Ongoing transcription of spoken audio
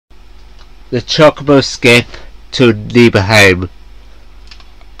The chocobo skip to Nibelheim.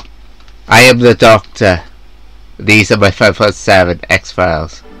 I am the Doctor. These are my ff7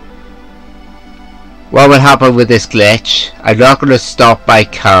 X-Files. What will happen with this glitch? I'm not going to stop by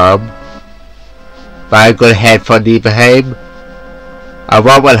Kalm, but I'm going to head for Nibelheim. And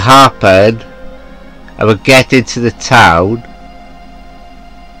what will happen, I will get into the town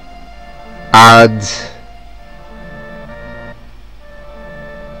and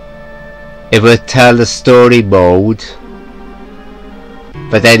it will tell the story mode,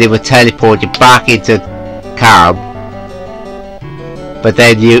 but then it will teleport you back into Kalm, but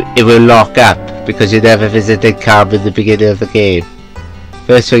then it will lock up because you never visited Kalm in the beginning of the game.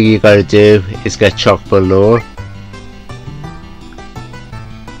 First thing you gotta do is get chocobo lore.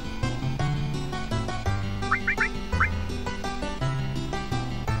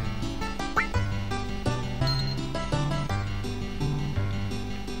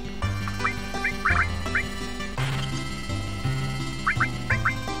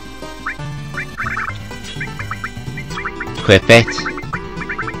 Equip it.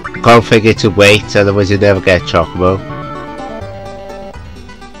 Configure to wait, otherwise you never get chocobo.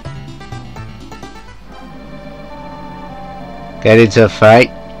 Get into a fight.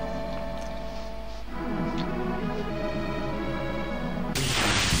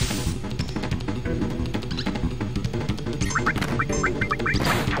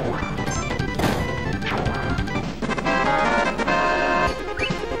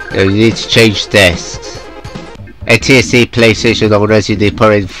 Now you need to change discs. ATC PlayStation owners, you need to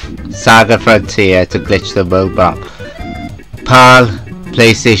put in Saga Frontier to glitch the mode map. PAL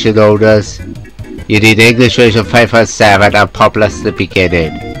PlayStation owners, you need English version 5.7 and Populous at the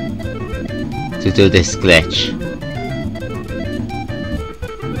beginning to do this glitch.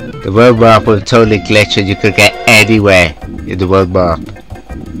 The world map will totally glitch and you could get anywhere in the world map.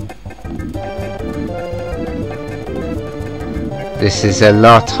 This is a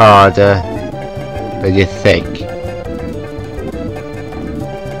lot harder than you think.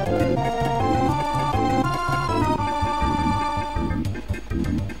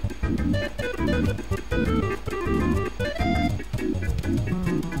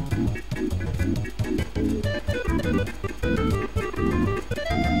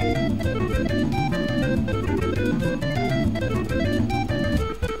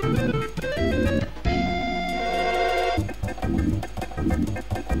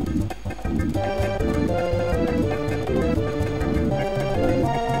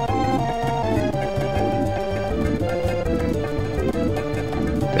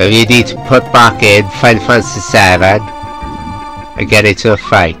 Now you need to put back in Final Fantasy ff7 and get into a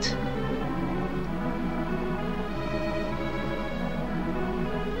fight.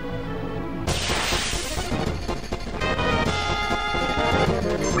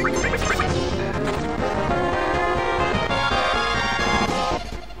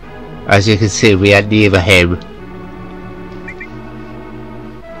 As you can see, we are near him.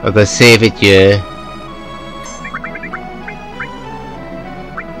 I'm gonna save it here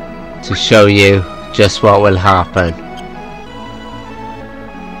to show you just what will happen.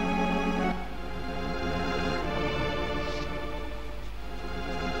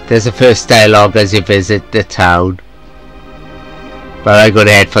 There's the first dialogue as you visit the town, but I'm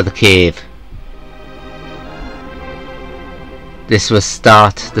gonna head for the cave. This will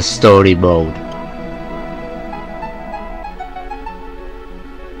start the story mode.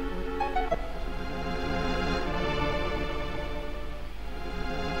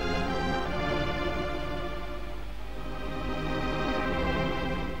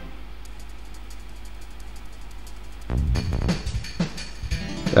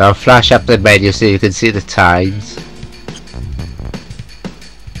 I'll flash up the menu so you can see the times.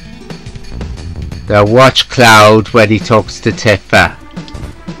 Now watch Cloud when he talks to Tifa.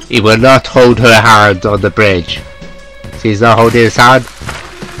 He will not hold her hand on the bridge. See, he's not holding his hand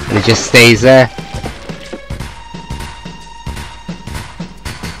and he just stays there.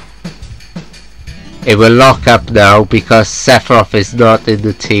 It will lock up now because Sephiroth is not in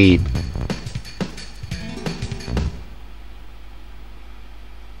the team.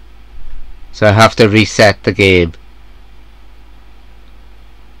 So I have to reset the game.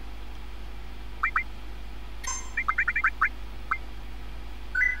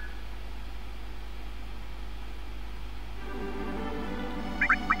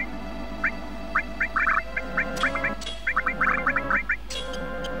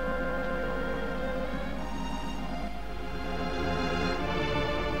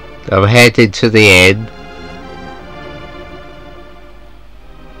 I'm heading to the inn.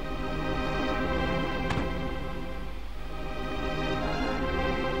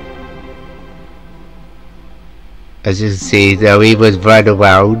 As you can see, now he would run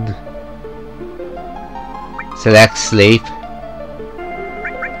around. Select sleep.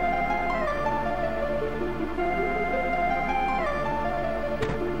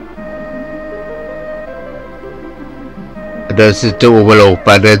 And as the door will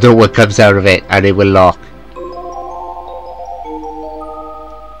open, the door comes out of it and it will lock.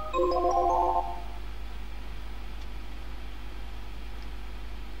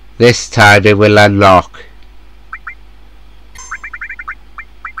 This time it will unlock.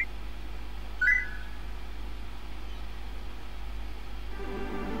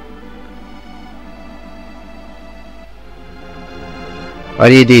 All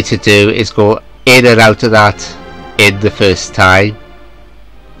you need to do is go in and out of that in the first time.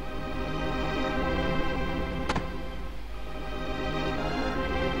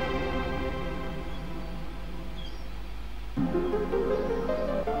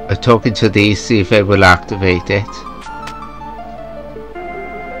 I'm talking to these, see if it will activate it.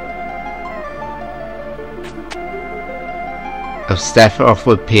 I'll step off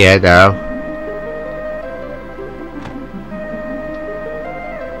with Pierre now.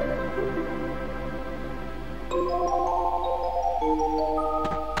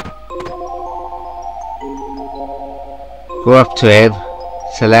 Go up to him,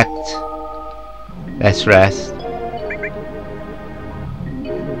 select, let's rest.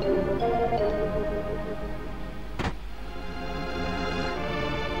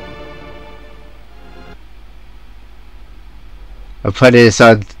 I'm putting this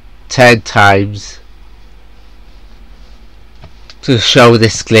on 10 times to show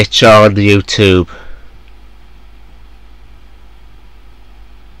this glitch on YouTube.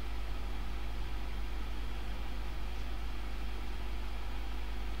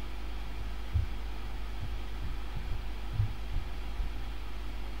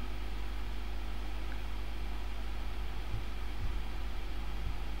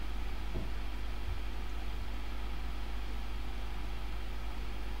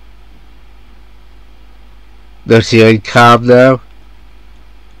 Notice you're in calm now.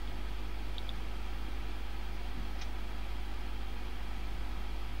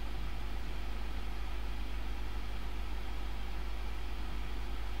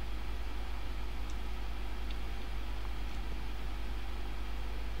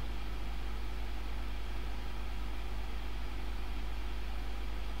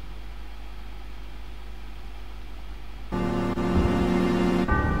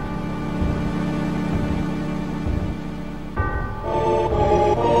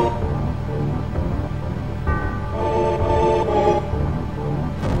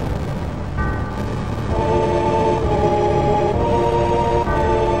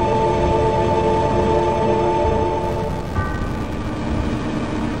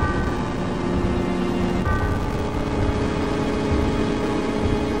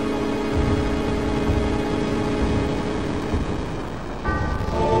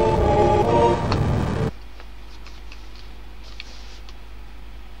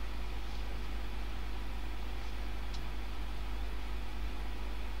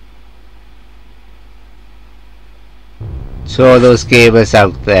 To all those gamers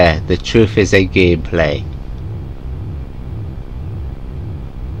out there, the truth is in gameplay.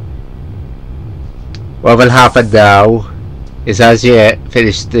 What will happen now is, as you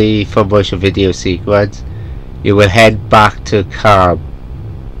finish the full motion video sequence, you will head back to calm.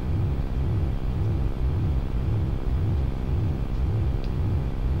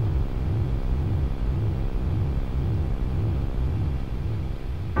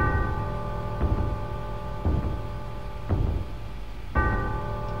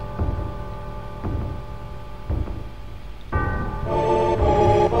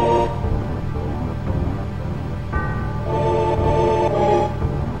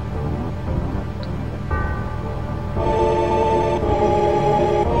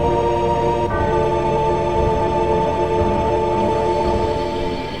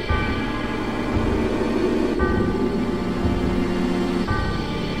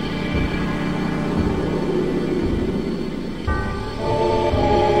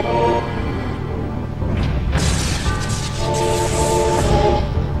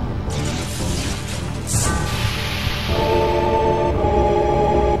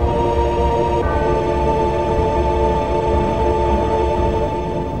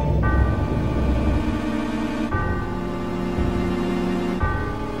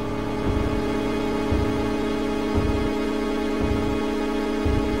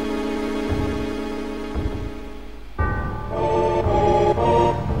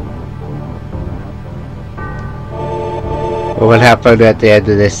 What will happen at the end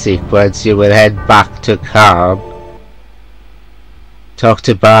of this sequence, you will head back to calm talk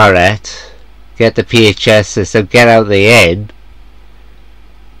to Barrett, get the PHS system, get out the inn,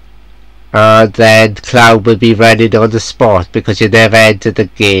 and then Clown will be running on the spot because you never entered the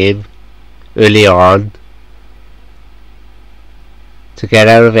game early on to get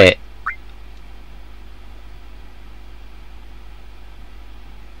out of it.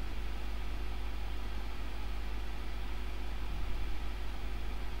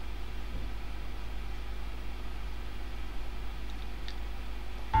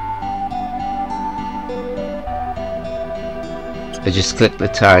 I just click the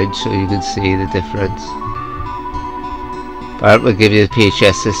time so you can see the difference. But we'll give you the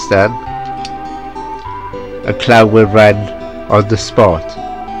PHS system. And Clown will run on the spot.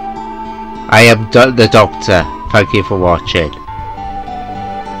 I am the Doctor. Thank you for watching.